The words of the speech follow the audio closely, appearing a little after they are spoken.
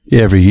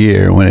every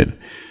year when it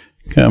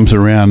comes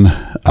around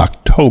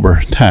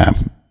October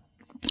time.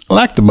 I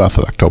like the month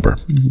of October.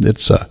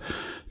 It's a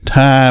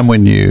time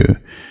when you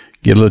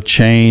get a little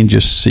change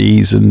of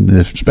season,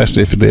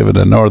 especially if you live in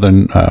the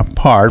northern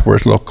part where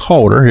it's a little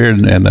colder. Here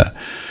in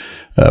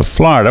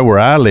Florida, where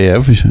I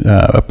live,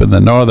 up in the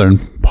northern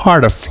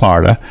part of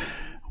Florida,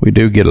 we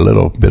do get a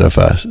little bit of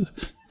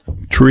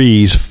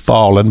trees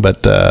falling,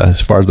 but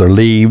as far as their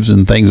leaves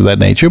and things of that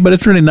nature, but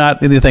it's really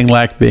not anything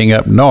like being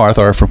up north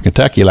or from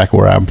Kentucky like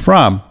where I'm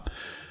from.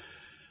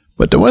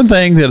 But the one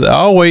thing that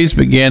always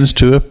begins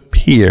to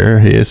appear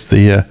is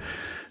the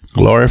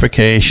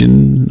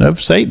glorification of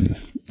Satan.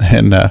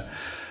 And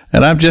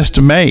I'm just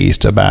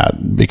amazed about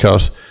it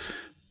because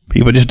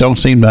people just don't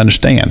seem to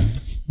understand.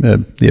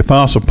 The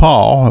Apostle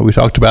Paul, we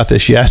talked about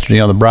this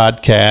yesterday on the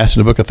broadcast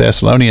in the book of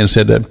Thessalonians,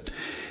 said that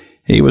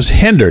he was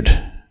hindered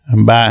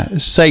by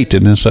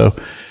Satan. And so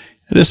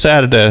I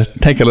decided to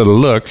take a little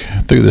look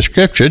through the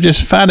scripture,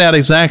 just find out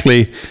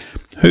exactly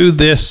who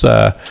this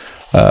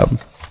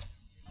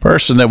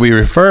person that we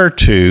refer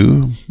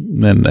to,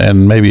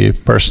 and maybe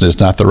person is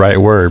not the right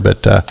word,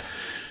 but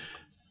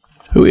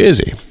who is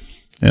he?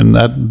 And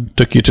I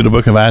took you to the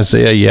book of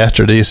Isaiah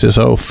yesterday. He says,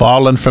 "Oh,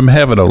 fallen from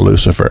heaven, O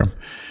Lucifer."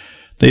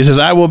 And he says,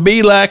 "I will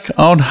be like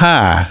on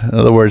high." In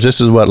other words,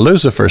 this is what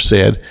Lucifer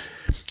said.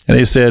 And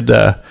he said,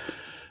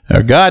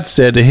 or God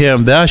said to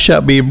him, "Thou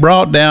shalt be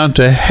brought down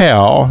to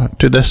hell,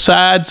 to the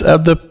sides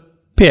of the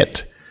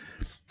pit."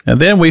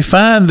 And then we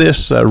find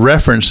this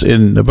reference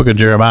in the book of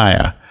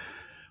Jeremiah,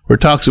 where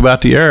it talks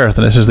about the earth.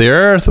 And it says, "The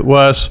earth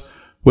was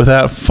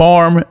without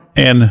form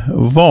and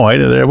void,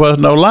 and there was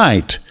no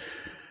light."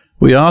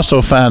 We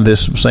also find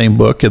this same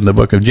book in the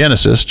book of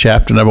Genesis,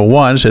 chapter number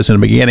 1. It says, "In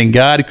the beginning,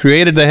 God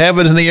created the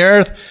heavens and the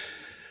earth."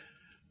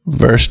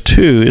 Verse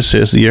 2, it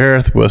says, "The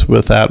earth was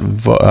without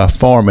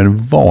form and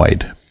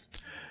void."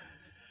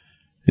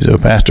 You say, "Well,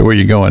 Pastor, where are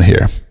you going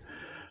here?"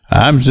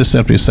 I'm just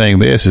simply saying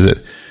this, is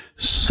that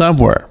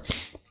somewhere,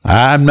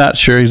 I'm not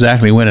sure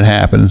exactly when it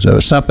happened, so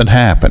something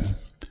happened.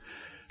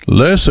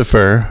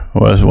 Lucifer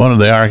was one of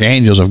the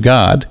archangels of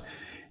God.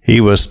 He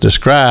was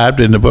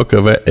described in the book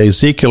of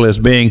Ezekiel as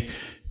being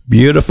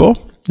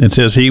beautiful. It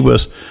says he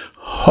was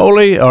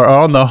holy, or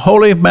on the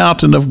holy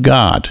mountain of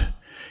God.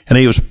 And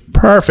he was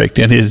perfect,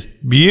 and his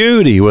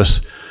beauty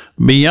was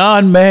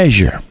beyond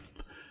measure.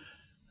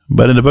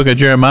 But in the book of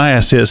Jeremiah,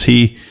 it says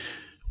he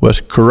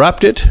was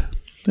corrupted,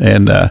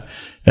 and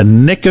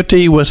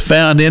iniquity was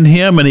found in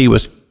him, and he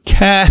was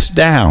cast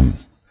down.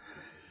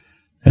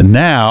 And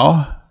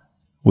now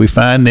we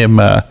find him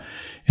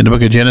in the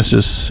book of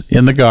Genesis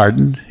in the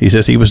garden. He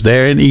says he was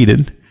there in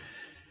Eden,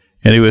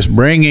 and he was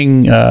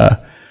bringing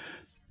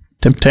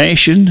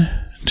temptation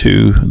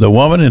to the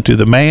woman and to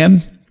the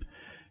man.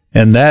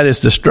 And that is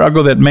the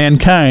struggle that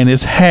mankind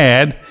has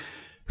had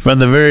from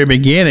the very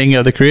beginning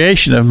of the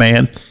creation of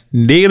man,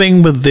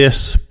 dealing with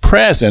this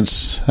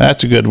presence.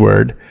 That's a good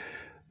word.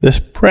 This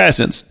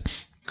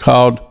presence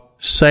called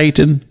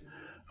Satan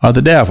or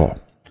the devil.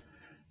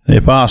 The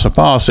Apostle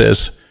Paul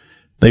says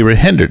they were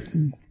hindered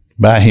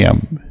by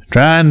him,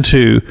 trying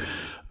to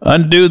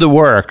undo the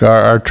work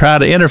or try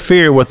to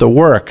interfere with the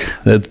work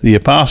that the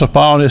Apostle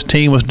Paul and his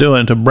team was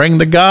doing to bring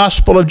the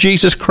gospel of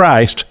Jesus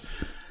Christ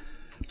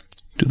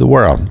to the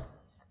world.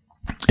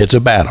 It's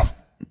a battle.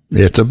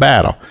 It's a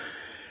battle.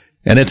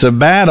 And it's a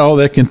battle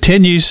that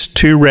continues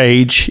to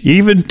rage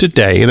even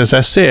today. And as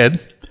I said,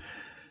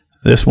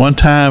 this one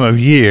time of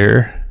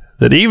year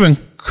that even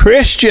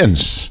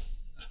Christians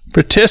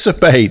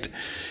participate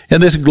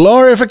in this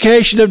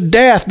glorification of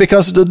death,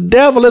 because the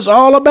devil is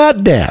all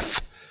about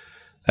death.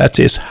 That's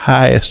his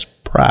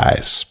highest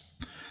prize.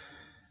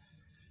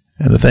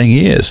 And the thing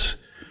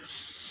is,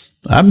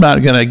 I'm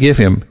not going to give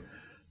him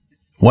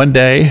one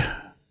day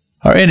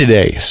or any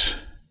days.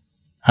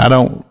 I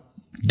don't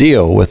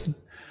deal with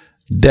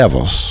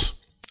devils.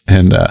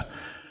 And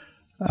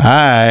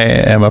I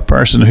am a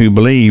person who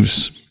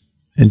believes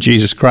in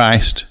Jesus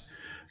Christ,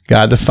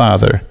 God the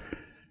Father,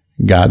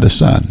 God the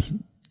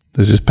Son.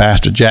 This is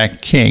Pastor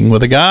Jack King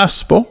with the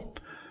gospel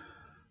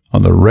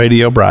on the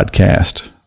radio broadcast.